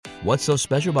What's so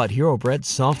special about Hero Bread's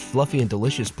soft, fluffy, and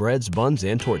delicious breads, buns,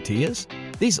 and tortillas?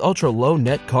 These ultra-low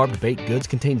net-carb baked goods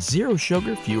contain zero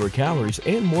sugar, fewer calories,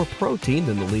 and more protein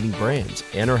than the leading brands,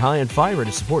 and are high in fiber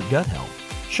to support gut health.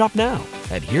 Shop now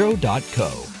at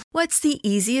Hero.co. What's the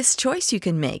easiest choice you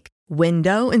can make?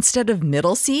 Window instead of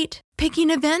middle seat?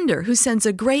 Picking a vendor who sends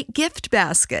a great gift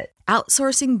basket?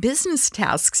 Outsourcing business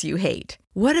tasks you hate?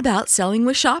 What about selling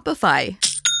with Shopify?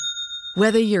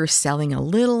 Whether you're selling a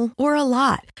little or a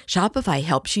lot, Shopify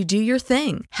helps you do your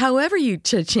thing, however you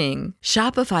cha-ching.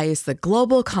 Shopify is the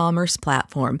global commerce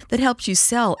platform that helps you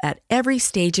sell at every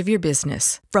stage of your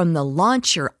business. From the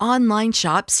launch your online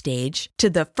shop stage to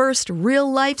the first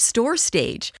real-life store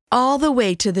stage, all the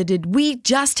way to the did we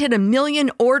just hit a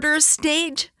million orders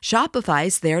stage.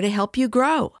 Shopify's there to help you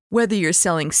grow. Whether you're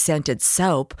selling scented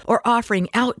soap or offering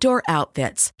outdoor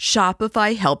outfits,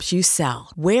 Shopify helps you sell.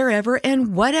 Wherever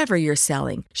and whatever you're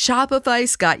selling,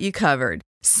 Shopify's got you covered.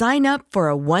 Sign up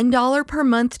for a $1 per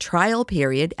month trial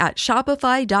period at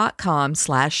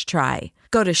shopify.com/try.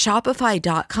 Go to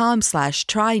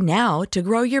shopify.com/try now to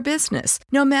grow your business,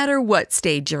 no matter what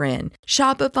stage you're in.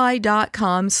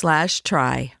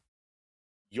 Shopify.com/try.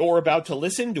 You're about to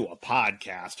listen to a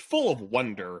podcast full of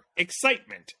wonder,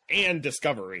 excitement, and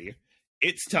discovery.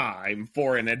 It's time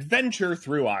for an adventure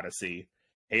through Odyssey.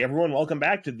 Hey everyone, welcome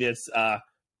back to this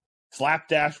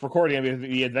slapdash recording of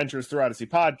the Adventures Through Odyssey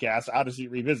podcast, Odyssey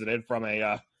Revisited, from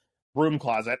a broom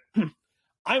closet.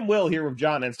 I'm Will, here with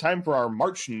John, and it's time for our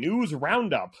March News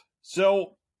Roundup.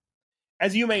 So,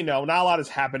 as you may know, not a lot has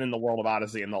happened in the world of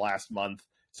Odyssey in the last month,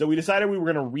 so we decided we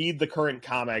were going to read the current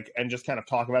comic and just kind of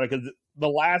talk about it, because the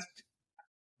last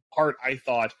part, I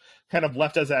thought, kind of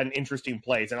left us at an interesting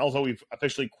place, and also we've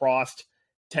officially crossed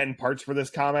 10 parts for this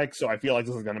comic, so I feel like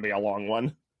this is going to be a long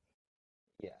one.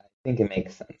 Yeah, I think it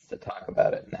makes sense to talk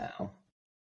about it now.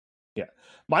 Yeah.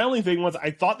 My only thing was,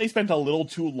 I thought they spent a little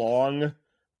too long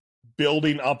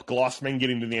building up Glossman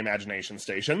getting to the Imagination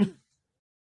Station.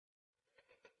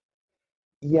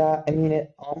 Yeah, I mean,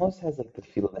 it almost has like the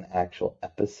feel of an actual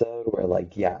episode where,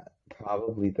 like, yeah,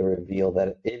 probably the reveal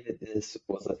that if this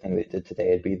was the thing they did today,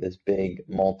 it'd be this big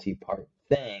multi-part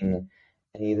thing,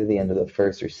 and either the end of the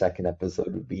first or second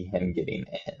episode would be him getting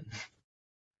in.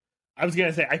 I was going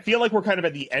to say, I feel like we're kind of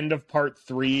at the end of part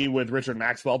 3 with Richard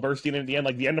Maxwell bursting in at the end.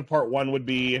 Like, the end of part 1 would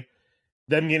be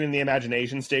them getting the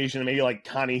Imagination Station, and maybe like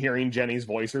Connie hearing Jenny's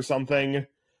voice or something.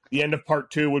 The end of part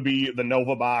 2 would be the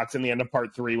Nova box, and the end of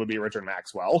part 3 would be Richard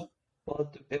Maxwell. Well,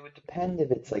 it would depend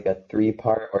if it's like a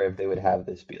 3-part or if they would have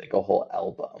this be like a whole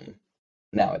album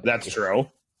nowadays. That's true.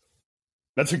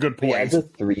 That's a good point. Yeah, as a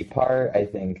 3-part, I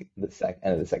think the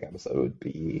end of the second episode would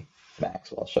be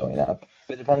Maxwell showing up.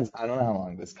 But it depends. I don't know how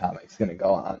long this comic's going to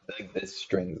go on. Like, this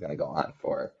string's going to go on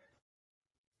for.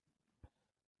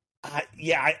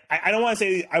 Yeah, I don't want to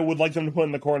say I would like them to put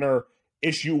in the corner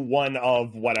issue 1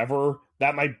 of whatever.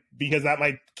 Because that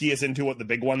might key us into what the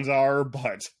big ones are,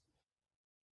 but...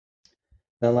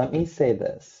 Now let me say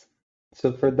this.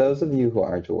 So for those of you who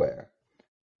aren't aware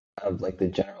of like the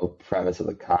general premise of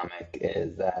the comic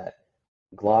is that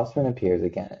Glossman appears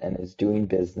again and is doing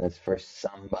business for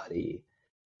somebody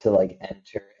to like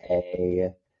enter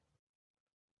a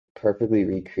perfectly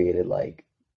recreated like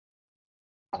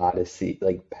Odyssey,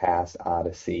 like past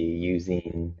Odyssey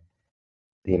using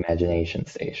the Imagination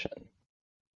Station.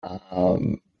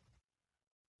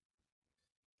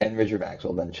 And Richard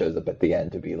Maxwell then shows up at the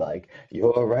end to be like,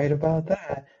 "You're right about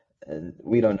that." And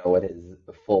we don't know what his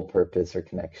full purpose or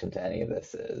connection to any of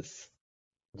this is.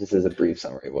 Just as a brief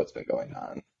summary of what's been going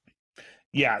on.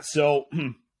 Yeah, so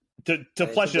to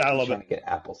flesh it out a little bit. Trying to get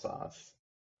applesauce.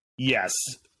 Yes.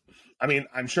 I mean,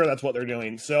 I'm sure that's what they're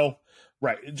doing. So,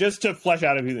 right, just to flesh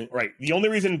out everything, right, the only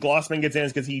reason Glossman gets in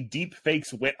is because he deep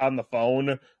fakes Wit on the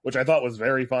phone, which I thought was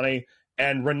very funny,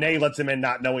 and Renee lets him in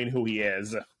not knowing who he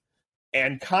is.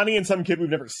 And Connie and some kid we've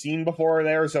never seen before are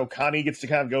there, so Connie gets to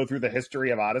kind of go through the history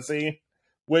of Odyssey,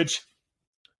 which,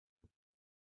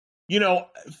 you know,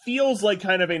 feels like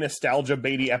kind of a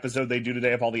nostalgia-baity episode they do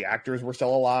today if all the actors were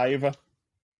still alive.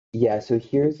 Yeah, so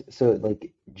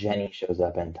like, Jenny shows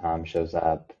up and Tom shows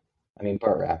up. I mean,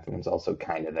 Burt Rathbun's also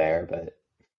kind of there, but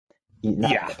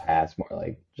not in the past, more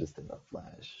like just in the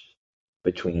flesh.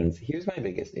 Here's my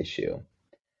biggest issue.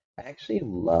 I actually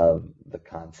love the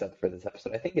concept for this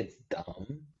episode. I think it's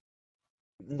dumb,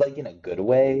 like in a good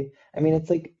way. I mean, it's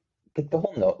like the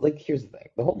whole here's the thing: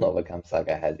 the whole Novacom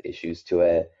saga has issues to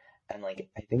it, and like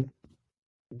I think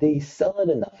they sell it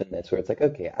enough in this where it's like,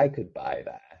 okay, I could buy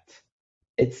that.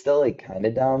 It's still like kind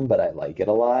of dumb, but I like it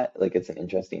a lot. Like it's an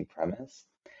interesting premise,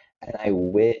 and I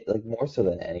wish, like more so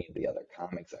than any of the other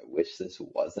comics, I wish this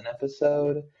was an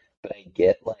episode. But I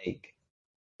get like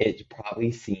it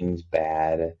probably seems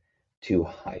bad to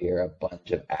hire a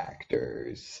bunch of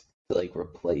actors to like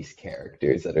replace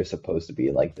characters that are supposed to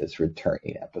be like this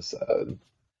returning episode.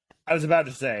 I was about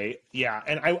to say, yeah,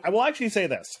 and I will actually say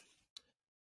this.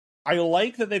 I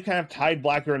like that they've kind of tied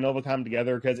Blackbird and Novacom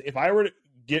together, because if I were to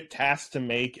get tasked to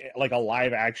make like a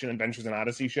live action Adventures in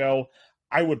Odyssey show,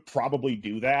 I would probably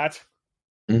do that.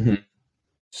 Mm-hmm.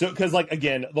 So, because like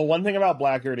again, the one thing about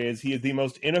Blackbeard is he is the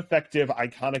most ineffective,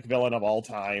 iconic villain of all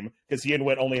time, because he and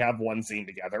Wit only have one scene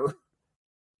together.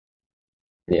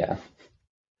 Yeah.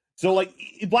 So like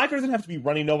Blackbeard doesn't have to be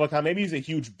running Novacom. Maybe he's a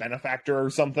huge benefactor or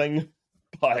something,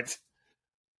 but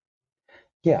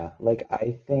Yeah, like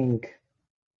I think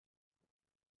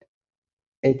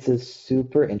it's a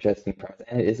super interesting premise,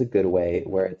 and it is a good way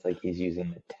where it's like he's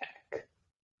using the tech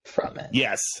from it.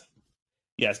 yes,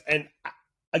 and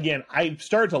again, I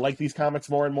started to like these comics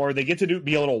more and more. They get to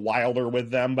be a little wilder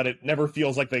with them, but it never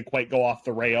feels like they quite go off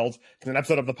the rails. Because an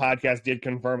episode of the podcast did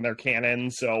confirm their canon,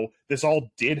 so this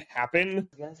all did happen. I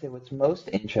was gonna say what's most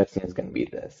interesting is gonna be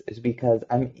this, is because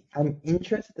I'm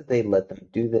interested that they let them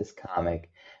do this comic,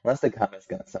 unless the comic's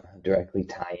gonna somehow directly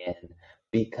tie in,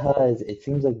 because it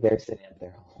seems like they're setting up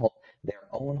their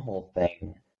own whole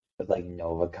thing with like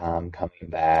Novacom coming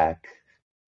back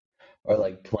or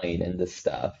like playing into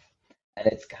stuff. And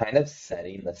it's kind of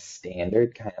setting the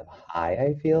standard kind of high,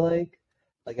 I feel like.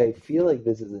 Like I feel like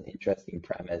this is an interesting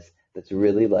premise that's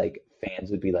really like fans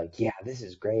would be like, yeah, this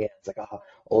is great. And it's like, oh,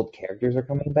 old characters are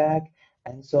coming back.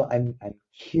 And so I'm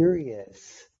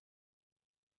curious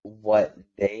what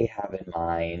they have in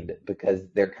mind, because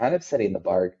they're kind of setting the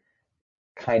bar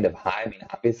kind of high. I mean,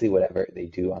 obviously whatever they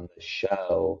do on the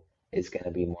show is going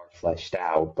to be more fleshed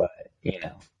out, but you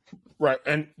know. Right,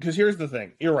 and because here's the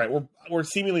thing. You're right. We're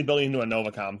seemingly building into a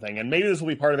Novacom thing, and maybe this will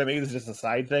be part of it. Maybe this is just a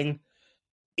side thing.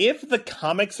 If the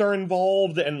comics are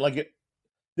involved, and like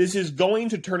this is going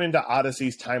to turn into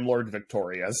Odyssey's Time Lord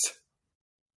Victorious.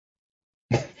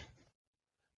 You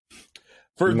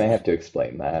may have to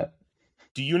explain that.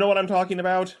 Do you know what I'm talking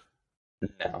about?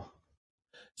 No.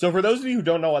 So for those of you who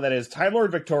don't know what that is, Time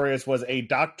Lord Victorious was a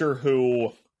Doctor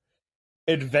Who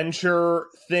adventure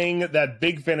thing that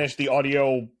Big Finish, the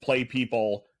audio play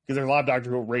people, because there's a lot of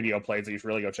Doctor Who radio plays that you should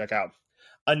really go check out,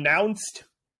 announced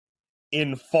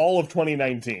in fall of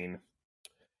 2019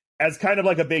 as kind of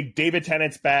like a big David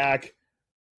Tennant's back,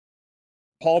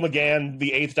 Paul McGann,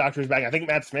 the Eighth Doctor's back. I think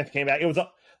Matt Smith came back.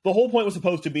 The whole point was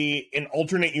supposed to be an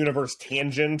alternate universe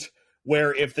tangent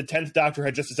where if the 10th Doctor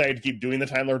had just decided to keep doing the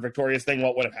Time Lord Victorious thing,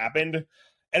 what would have happened?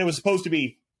 And it was supposed to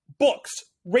be books,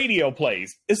 radio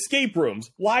plays, escape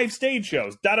rooms, live stage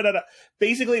shows, da-da-da-da.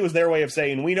 Basically, it was their way of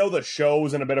saying, we know the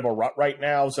show's in a bit of a rut right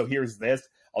now, so here's this.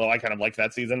 Although I kind of liked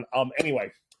that season.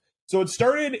 Anyway, so it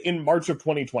started in March of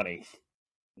 2020.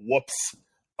 Whoops.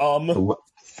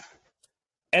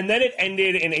 And then it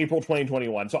ended in April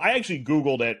 2021. So I actually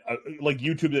Googled it, like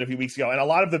YouTubed it a few weeks ago, and a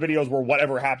lot of the videos were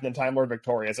whatever happened in Time Lord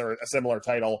Victorious, or a similar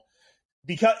title.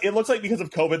 Because it looks like because of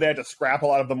COVID, they had to scrap a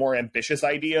lot of the more ambitious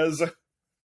ideas.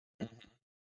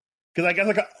 Because I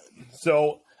guess,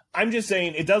 so I'm just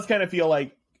saying, it does kind of feel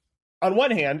like, on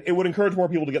one hand, it would encourage more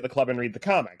people to get the club and read the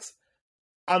comics.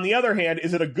 On the other hand,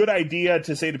 is it a good idea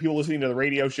to say to people listening to the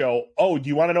radio show, oh, do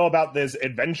you want to know about this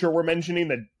adventure we're mentioning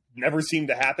that never seemed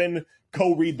to happen?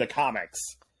 Go read the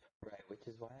comics. Right, which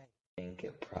is why I think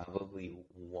it probably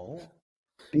won't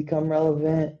become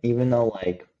relevant, even though,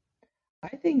 like,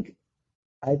 I think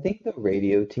the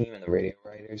radio team and the radio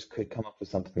writers could come up with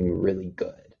something really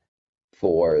good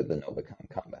for the Novacom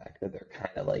comeback that they're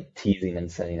kind of like teasing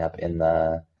and setting up in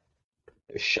the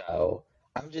show.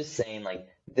 I'm just saying, like,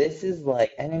 this is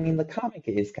like, and I mean, the comic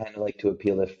is kind of like to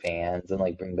appeal to fans and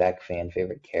like bring back fan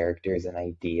favorite characters and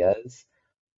ideas,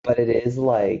 but it is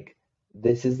like,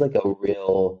 this is like a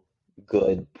real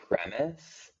good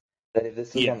premise that if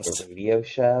this was on the radio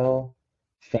show,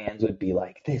 fans would be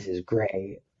like, this is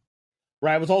great.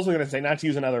 Right, I was also going to say, not to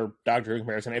use another Doctor Who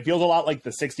comparison, it feels a lot like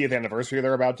the 60th anniversary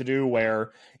they're about to do,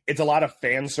 where it's a lot of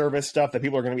fan service stuff that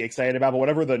people are going to be excited about, but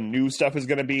whatever the new stuff is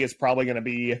going to be, is probably going to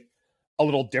be a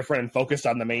little different and focused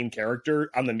on the main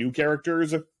character, on the new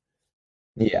characters.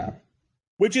 Yeah.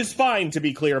 Which is fine, to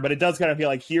be clear, but it does kind of feel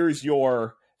like, here's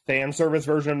your fan service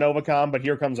version of Novacom, but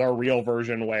here comes our real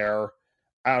version where,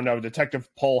 I don't know, Detective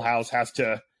Polehouse has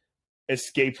to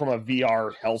escape from a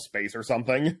VR hellspace or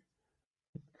something.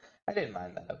 I didn't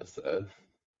mind that episode.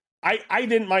 I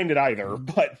didn't mind it either,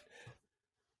 but...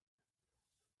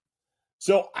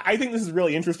 So, I think this is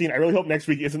really interesting. I really hope next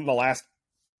week isn't the last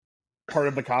part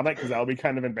of the comic, because that would be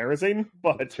kind of embarrassing,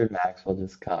 but... Richard Maxwell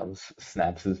just comes,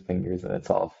 snaps his fingers, and it's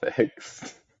all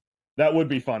fixed. That would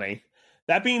be funny.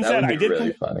 That being said, I did...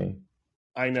 really funny.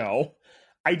 I know.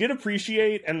 I did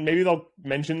appreciate, and maybe they'll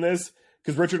mention this,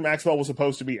 because Richard Maxwell was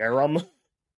supposed to be Aram.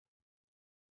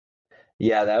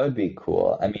 Yeah, that would be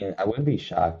cool. I mean, I wouldn't be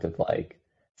shocked if like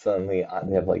suddenly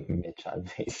they have like Mitch on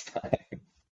FaceTime.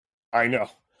 I know.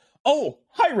 Oh,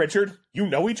 hi, Richard. You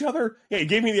know each other? Yeah, you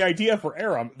gave me the idea for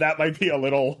Aram. That might be a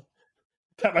little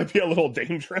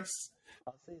dangerous.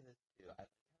 I'll say this too. I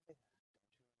think they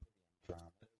had drama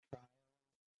trial,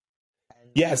 and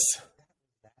Yes.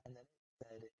 and then it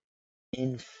said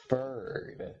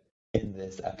inferred in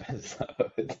this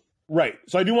episode. Right.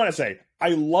 So I do want to say, I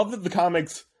love that the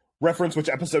comics reference which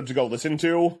episode to go listen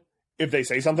to if they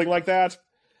say something like that.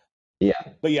 Yeah.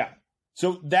 But yeah.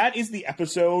 So that is the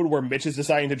episode where Mitch is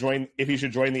deciding to join, if he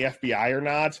should join the FBI or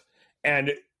not.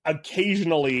 And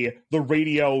occasionally, the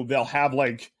radio, they'll have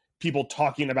like people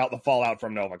talking about the fallout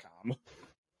from Novacom.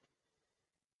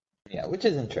 Yeah, which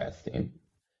is interesting.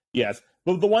 Yes.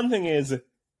 But the one thing is,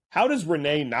 how does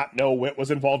Renee not know Whit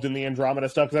was involved in the Andromeda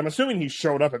stuff? Because I'm assuming he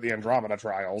showed up at the Andromeda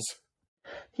trials.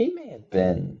 He may have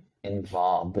been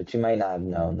involved, but you might not have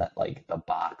known that like the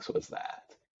box was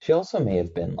that. She also may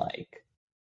have been like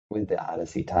with the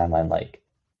Odyssey timeline like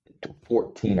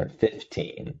 14 or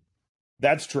 15.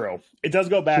 That's true. It does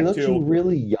go back She to looks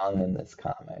really young in this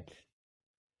comic.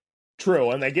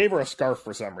 True, and they gave her a scarf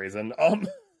for some reason.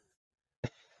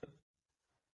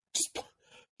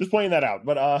 Just pointing that out.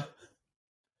 But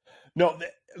no,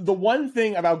 the one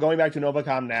thing about going back to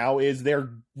Novacom now is they're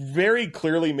very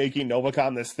clearly making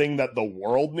Novacom this thing that the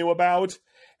world knew about,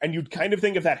 and you'd kind of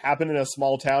think if that happened in a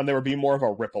small town, there would be more of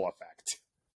a ripple effect.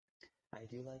 I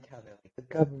do like how they're like, the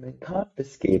government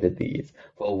confiscated these.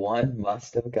 Well, one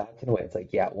must have gotten away. It's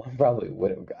like, yeah, one probably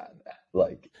would have gotten that,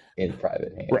 like, in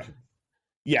private hands. Right.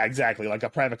 Yeah, exactly. Like a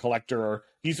private collector.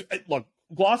 Look,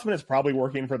 Glossman is probably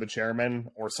working for the chairman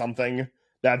or something.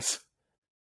 Because,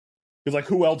 like,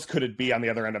 who else could it be on the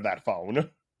other end of that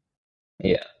phone?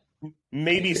 Yeah.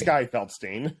 Maybe Sky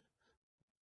Feldstein.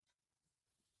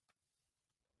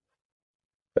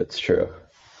 That's true.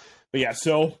 But yeah,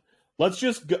 so let's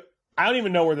just go. I don't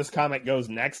even know where this comic goes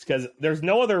next, because there's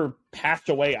no other passed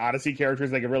away Odyssey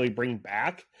characters they could really bring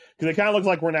back. Because it kind of looks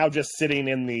like we're now just sitting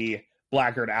in the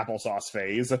Blackguard applesauce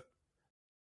phase.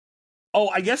 Oh,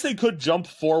 I guess they could jump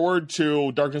forward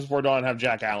to Darkness Before Dawn and have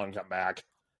Jack Allen come back.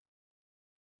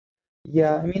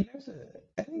 Yeah, I mean,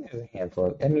 I think there's a handful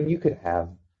of, I mean, you could have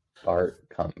Bart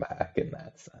come back in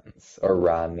that sense, or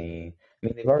Rodney. I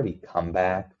mean, they've already come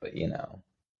back, but you know.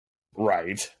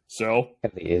 Right. So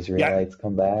Have the Israelites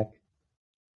come back?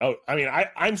 Oh, I mean,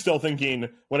 I'm still thinking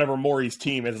whatever Maury's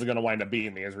team is going to wind up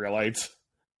being the Israelites.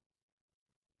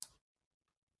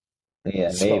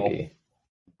 Yeah, maybe.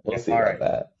 We'll see about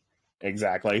that.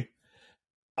 Exactly.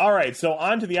 All right, so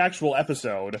on to the actual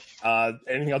episode.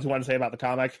 Anything else you want to say about the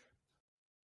comic?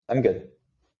 I'm good.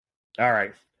 All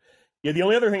right. Yeah, the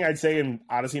only other thing I'd say in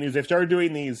Odyssey News, they've started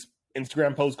doing these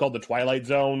Instagram posts called the Twilight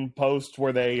Zone posts,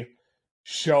 where they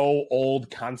show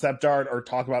old concept art or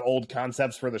talk about old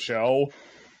concepts for the show.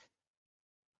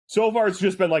 So far, it's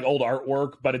just been like old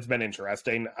artwork, but it's been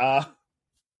interesting. All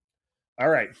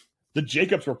right. The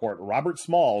Jacobs Report, Robert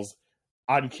Smalls.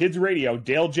 On Kids Radio,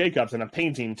 Dale Jacobs and a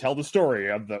painting tell the story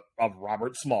of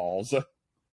Robert Smalls.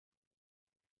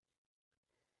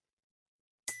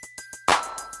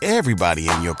 Everybody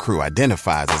in your crew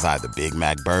identifies as either Big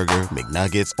Mac Burger,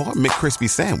 McNuggets, or McCrispy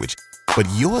Sandwich. But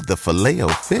you're the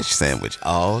Filet-O-Fish Sandwich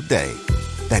all day.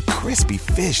 That crispy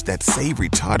fish, that savory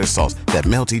tartar sauce, that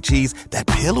melty cheese, that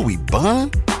pillowy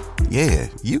bun. Yeah,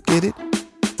 you get it.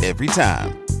 Every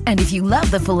time. And if you love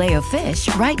the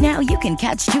Filet-O-Fish, right now you can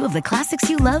catch two of the classics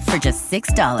you love for just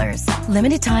 $6.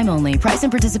 Limited time only. Price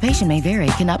and participation may vary.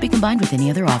 Cannot be combined with any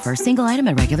other offer. Single item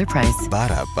at regular price.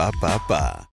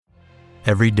 Ba-da-ba-ba-ba.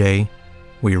 Every day,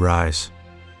 we rise,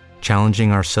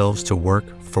 challenging ourselves to work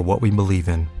for what we believe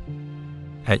in.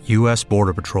 At U.S.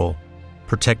 Border Patrol,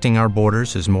 protecting our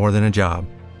borders is more than a job.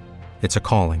 It's a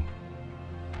calling.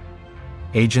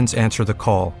 Agents answer the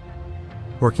call,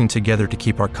 working together to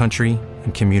keep our country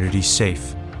and communities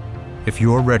safe. If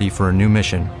you're ready for a new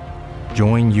mission,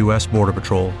 join U.S. Border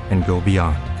Patrol and go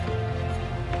beyond.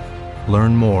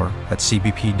 Learn more at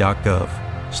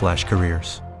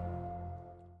cbp.gov/careers.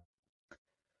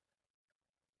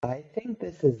 I think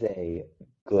this is a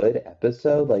good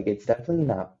episode. Like, it's definitely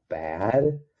not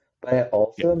bad, but I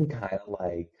also am kind of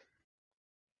like,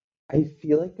 I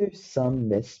feel like there's some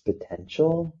missed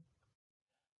potential.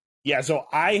 Yeah, so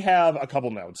I have a couple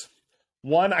notes.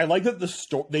 One, I like that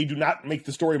they do not make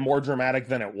the story more dramatic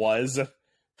than it was.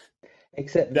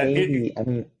 Except maybe, I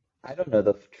mean, I don't know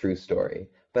the true story,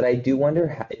 but I do wonder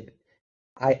how.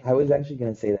 I was actually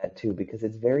going to say that too, because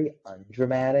it's very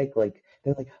undramatic. Like,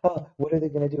 they're like, oh, what are they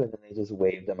gonna do? And then they just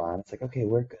wave them on. It's like, okay,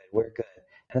 we're good, we're good.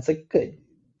 And it's like, good,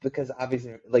 because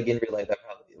obviously, like in real life, that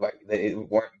probably like, they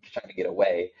weren't trying to get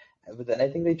away. But then I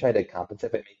think they tried to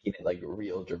compensate by making it like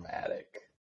real dramatic.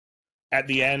 At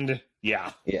the end,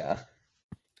 yeah. Yeah.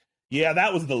 Yeah,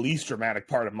 that was the least dramatic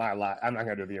part of my life. I'm not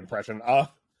going to do the impression.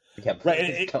 Yeah,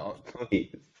 please don't,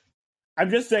 please. I'm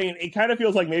just saying, it kind of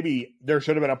feels like maybe there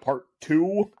should have been a part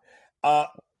 2.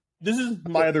 This is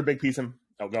my other big piece.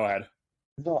 Oh, go ahead.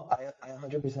 No, I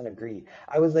 100% agree.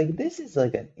 I was like, this is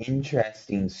like an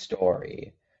interesting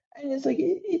story. And it's like,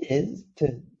 it is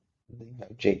to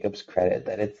Jacob's credit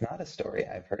that it's not a story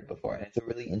I've heard before. And it's a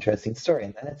really interesting story.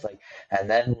 And then it's like, and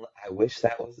then I wish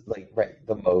that was like, right,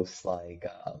 the most like,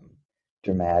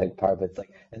 dramatic part, but it's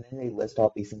like, and then they list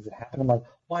all these things that happen. I'm like,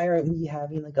 why aren't we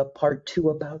having like a part 2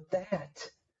 about that?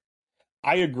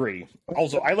 I agree.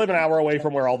 Also, I live an hour away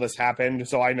from where all this happened,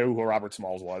 so I knew who Robert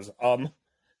Smalls was.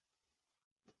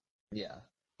 Yeah,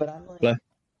 but I'm like,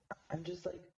 I'm just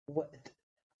like, what?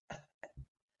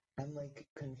 I'm like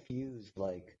confused.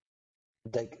 Like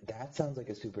that sounds like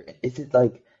a super. Is it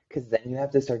like? Because then you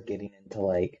have to start getting into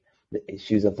like the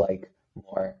issues of like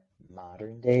more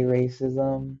modern day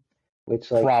racism,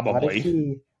 which like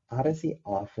Probably. Odyssey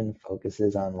often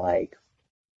focuses on like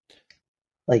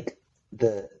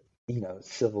the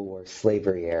Civil War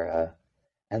slavery era,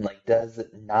 and like does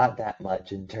not that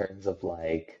much in terms of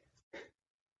like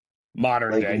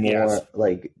modern day, more yes.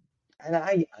 like, and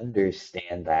I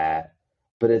understand that,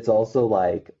 but it's also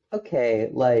like, okay,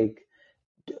 like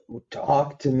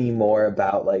talk to me more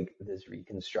about like this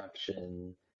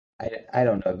reconstruction. I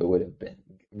don't know if it would have been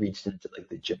reached into like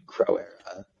the Jim Crow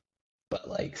era, but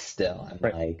like still, I'm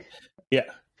right. like, yeah.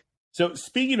 So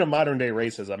speaking of modern day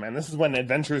racism, and this is when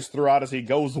Adventures Through Odyssey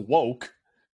goes woke.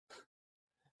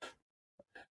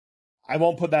 I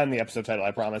won't put that in the episode title,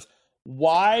 I promise.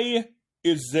 Why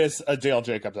is this a Dale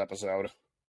Jacobs episode?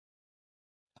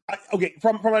 Okay,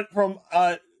 from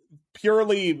a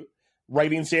purely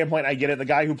writing standpoint, I get it. The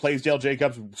guy who plays Dale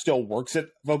Jacobs still works at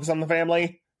Focus on the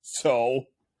Family, so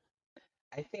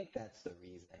I think that's the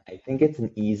reason. I think it's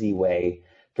an easy way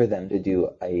for them to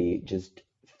do a just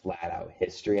flat out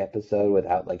history episode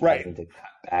without like having to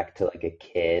cut back to like a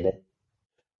kid.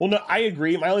 Well, no, I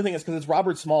agree. My only thing is because it's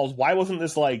Robert Smalls. Why wasn't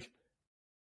this like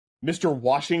Mr.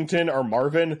 Washington or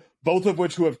Marvin, both of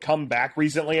which who have come back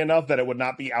recently enough that it would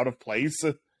not be out of place?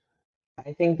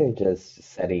 I think they're just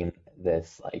setting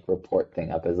this like report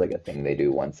thing up as like a thing they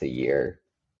do once a year.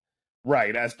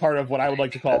 Right, as part of what I would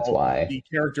like to call That's why. The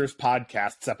Characters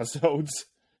Podcasts episodes.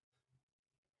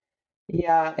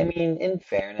 Yeah, I mean, in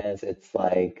fairness, it's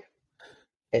like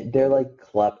they're like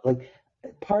club like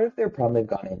part of their problem they've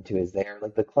gone into is they're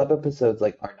like the club episodes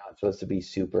like are not supposed to be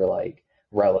super like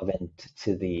relevant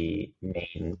to the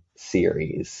main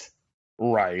series.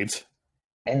 Right.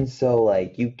 And so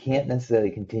like you can't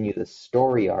necessarily continue the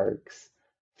story arcs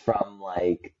from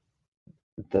like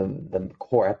the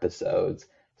core episodes.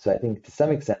 So I think to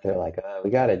some extent they're like, we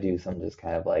got to do some just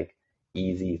kind of like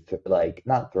easy like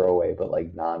not throwaway but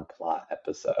like non-plot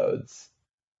episodes.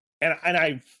 And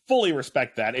I fully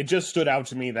respect that. It just stood out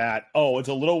to me that, oh, it's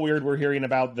a little weird we're hearing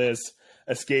about this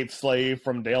escaped slave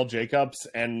from Dale Jacobs,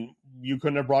 and you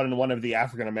couldn't have brought in one of the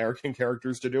African-American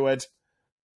characters to do it.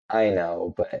 I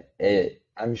know, but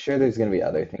I'm sure there's going to be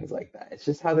other things like that. It's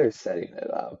just how they're setting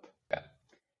it up. Yeah.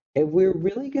 If we're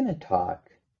really going to talk,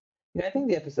 I think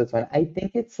the episode's fine. I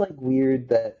think it's like weird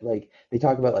that like they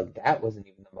talk about like that wasn't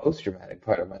even the most dramatic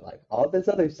part of my life. All this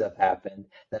other stuff happened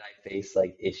that I faced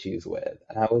like issues with,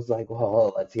 and I was like,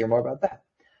 well, let's hear more about that.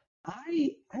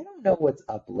 I don't know what's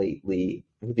up lately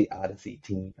with the Odyssey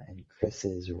team and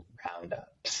Chris's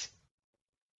roundups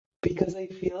because I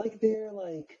feel like they're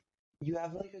like you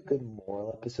have like a good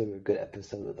moral episode or a good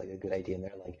episode with like a good idea, and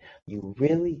they're like you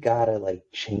really gotta like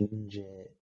change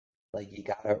it. Like you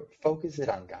gotta focus it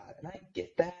on God, and I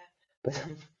get that, but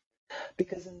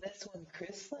because in this one,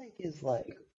 Chris like is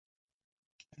like,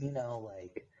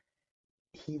 like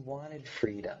he wanted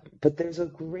freedom, but there's a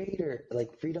greater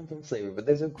like freedom from slavery, but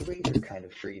there's a greater kind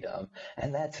of freedom,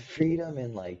 and that's freedom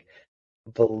in like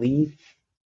belief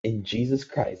in Jesus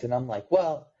Christ. And I'm like,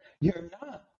 well, you're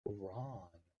not wrong,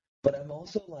 but I'm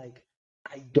also like,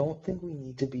 I don't think we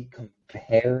need to be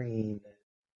comparing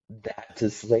that to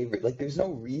slavery. Like, there's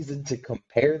no reason to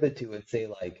compare the two and say,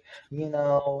 like,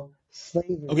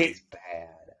 slavery is bad.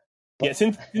 But...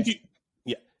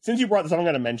 Yeah, since you brought this up, I'm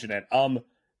going to mention it.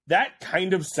 That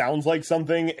kind of sounds like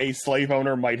something a slave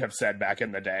owner might have said back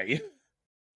in the day.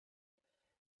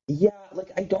 Yeah,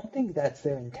 like, I don't think that's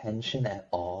their intention at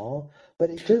all, but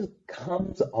it just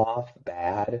comes off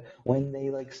bad when they,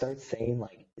 like, start saying,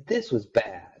 like, this was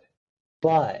bad.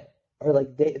 but or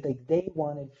like they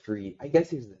wanted free. I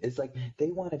guess it's like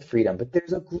they wanted freedom, but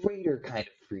there's a greater kind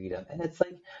of freedom, and it's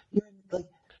like you're like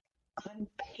on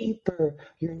paper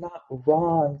you're not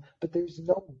wrong, but there's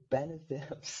no benefit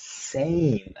of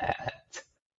saying that.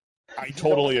 I No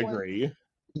totally one, agree.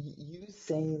 you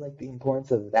saying like the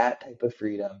importance of that type of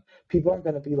freedom, people aren't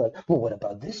gonna be like, well, what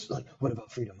about this? Like, what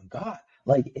about freedom of God?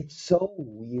 Like, it's so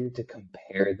weird to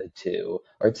compare the two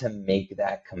or to make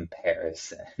that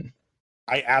comparison.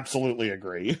 I absolutely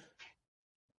agree.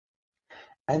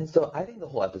 And so I think the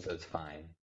whole episode's fine.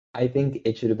 I think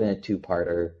it should have been a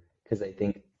two-parter because I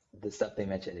think the stuff they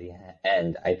mentioned at the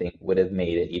end, I think would have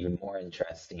made it even more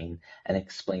interesting and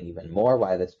explain even more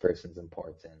why this person's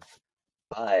important.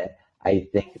 But I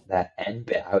think that end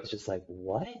bit, I was just like,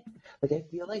 what? Like, I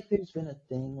feel like there's been a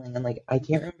thing, like, and like, I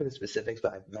can't remember the specifics,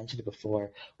 but I've mentioned it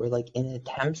before, where like, in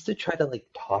attempts to try to like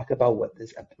talk about what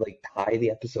this, like, tie the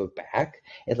episode back,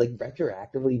 it like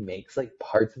retroactively makes like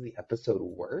parts of the episode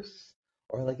worse.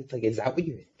 Or like, it's like, is that what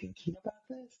you're thinking about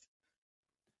this?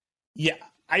 Yeah,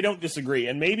 I don't disagree.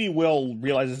 And maybe we'll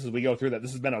realize this as we go through that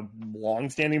this has been a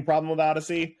long-standing problem with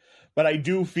Odyssey. But I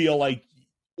do feel like,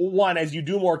 one, as you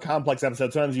do more complex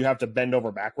episodes, sometimes you have to bend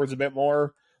over backwards a bit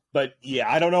more. But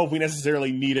yeah, I don't know if we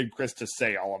necessarily needed Chris to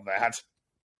say all of that.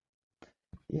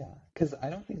 Yeah, because I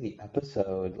don't think the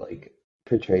episode like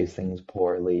portrays things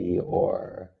poorly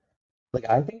or like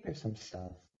I think there's some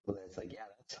stuff where it's like, yeah,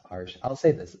 that's harsh. I'll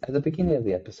say this. At the beginning of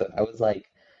the episode, I was like,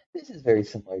 this is very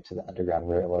similar to the Underground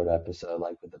Railroad episode,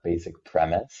 like with the basic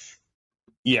premise.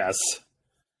 Yes.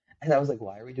 And I was like,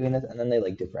 why are we doing this? And then they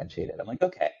like differentiated. I'm like,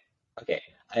 okay,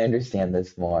 I understand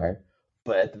this more.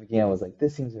 But at the beginning, I was like,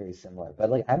 this seems very similar. But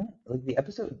like, I don't like the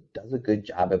episode does a good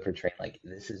job of portraying like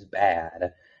this is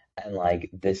bad, and like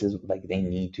this is like they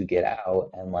need to get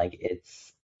out, and like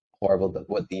it's horrible that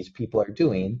what these people are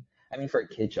doing. I mean, for a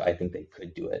kid show, I think they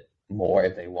could do it more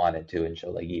if they wanted to and show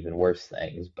like even worse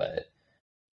things. But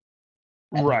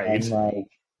Right. and like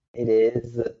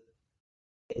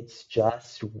it's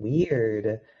just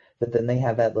weird that then they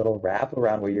have that little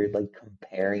wraparound where you're like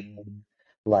comparing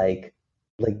like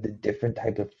the different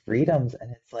type of freedoms,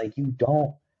 and it's like you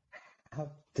don't have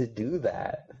to do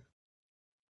that.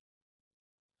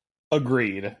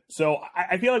 Agreed. So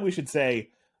I feel like we should say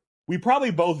we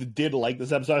probably both did like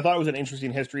this episode. I thought it was an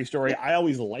interesting history story. I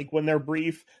always like when they're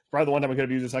brief. It's probably the one time I could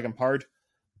have used the second part.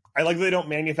 I like that they don't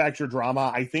manufacture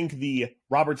drama. I think the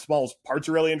Robert Smalls parts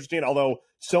are really interesting, although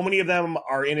so many of them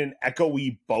are in an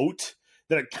echoey boat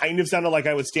that it kind of sounded like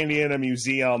I was standing in a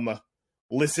museum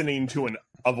listening to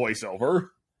a voiceover.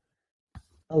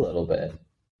 A little bit.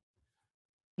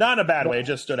 Not in a bad way, it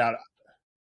just stood out.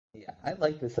 Yeah, I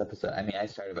like this episode. I mean, I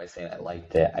started by saying I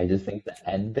liked it. I just think the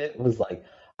end bit was like,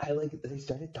 they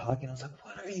started talking. I was like,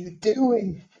 what are you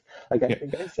doing? Like, I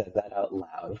think I said that out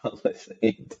loud while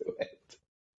listening to it.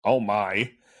 Oh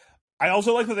my. I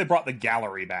also like that they brought the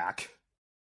gallery back.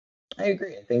 I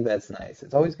agree. I think that's nice.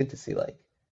 It's always good to see, like,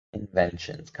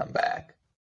 inventions come back.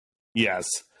 Yes.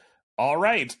 All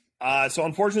right. So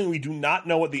unfortunately, we do not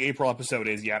know what the April episode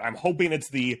is yet. I'm hoping it's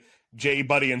the Jay,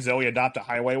 Buddy, and Zoe Adopt a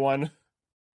Highway one.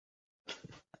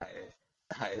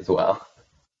 I as well.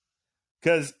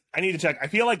 Because I need to check. I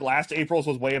feel like last April's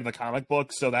was Way of the Comic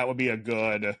Book, so that would be a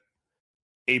good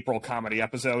April comedy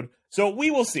episode. So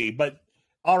we will see. But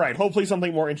all right, hopefully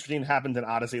something more interesting happens in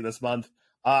Odyssey this month.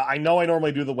 I know I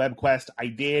normally do the web quest. I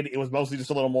did. It was mostly just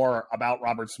a little more about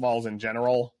Robert Smalls in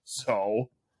general. So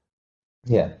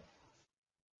yeah.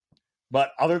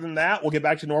 But other than that, we'll get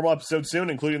back to normal episodes soon,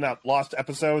 including that lost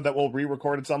episode that we'll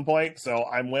re-record at some point. So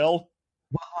I'm Will.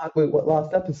 Wait, what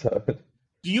lost episode?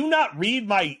 Do you not read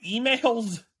my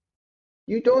emails?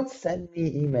 You don't send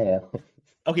me emails.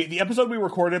 Okay, the episode we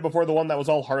recorded before the one that was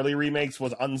all Harley remakes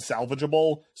was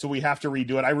unsalvageable, so we have to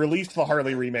redo it. I released the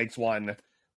Harley remakes one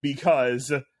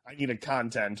because I needed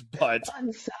content, but...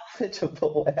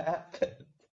 Unsalvageable? What happened?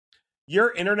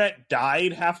 Your internet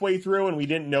died halfway through and we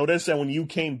didn't notice, and when you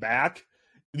came back,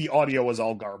 the audio was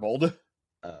all garbled.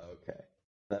 Oh, okay.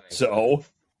 That makes so,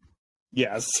 sense.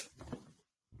 Yes.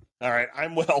 All right,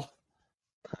 I'm Will.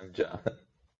 I'm John.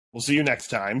 We'll see you next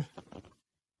time.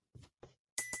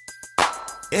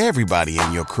 Everybody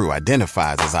in your crew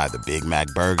identifies as either Big Mac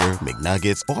Burger,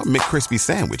 McNuggets, or McCrispy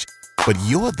Sandwich. But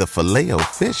you're the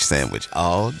Filet-O-Fish Sandwich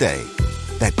all day.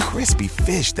 That crispy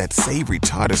fish, that savory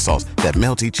tartar sauce, that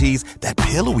melty cheese, that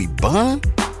pillowy bun.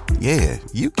 Yeah,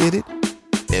 you get it.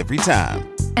 Every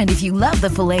time. And if you love the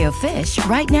Filet-O-Fish,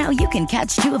 right now you can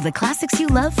catch two of the classics you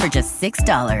love for just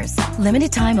 $6.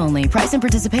 Limited time only. Price and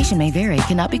participation may vary.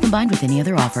 Cannot be combined with any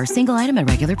other offer. Single item at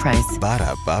regular price.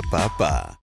 Ba-da-ba-ba-ba.